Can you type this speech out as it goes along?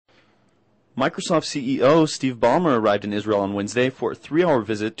Microsoft CEO Steve Ballmer arrived in Israel on Wednesday for a 3-hour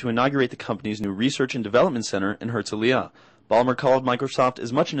visit to inaugurate the company's new research and development center in Herzliya. Ballmer called Microsoft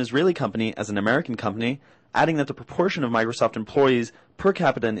as much an Israeli company as an American company, adding that the proportion of Microsoft employees per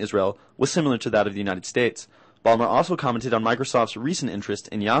capita in Israel was similar to that of the United States. Balmer also commented on Microsoft's recent interest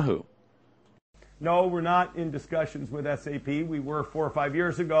in Yahoo. No, we're not in discussions with SAP. We were 4 or 5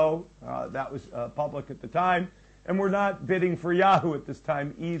 years ago. That was public at the time. And we're not bidding for Yahoo at this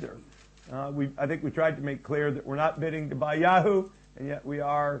time either. I think we tried to make clear that we're not bidding to buy Yahoo, and yet we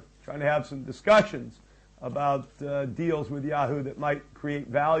are trying to have some discussions about deals with Yahoo that might create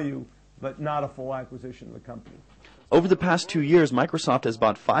value, but not a full acquisition of the company. Over the past 2 years, Microsoft has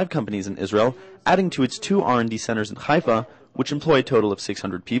bought 5 companies in Israel, adding to its 2 R&D centers in Haifa, which employ a total of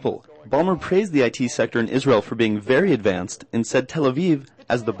 600 people. Balmer praised the IT sector in Israel for being very advanced and said Tel Aviv,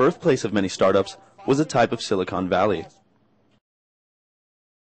 as the birthplace of many startups, was a type of Silicon Valley.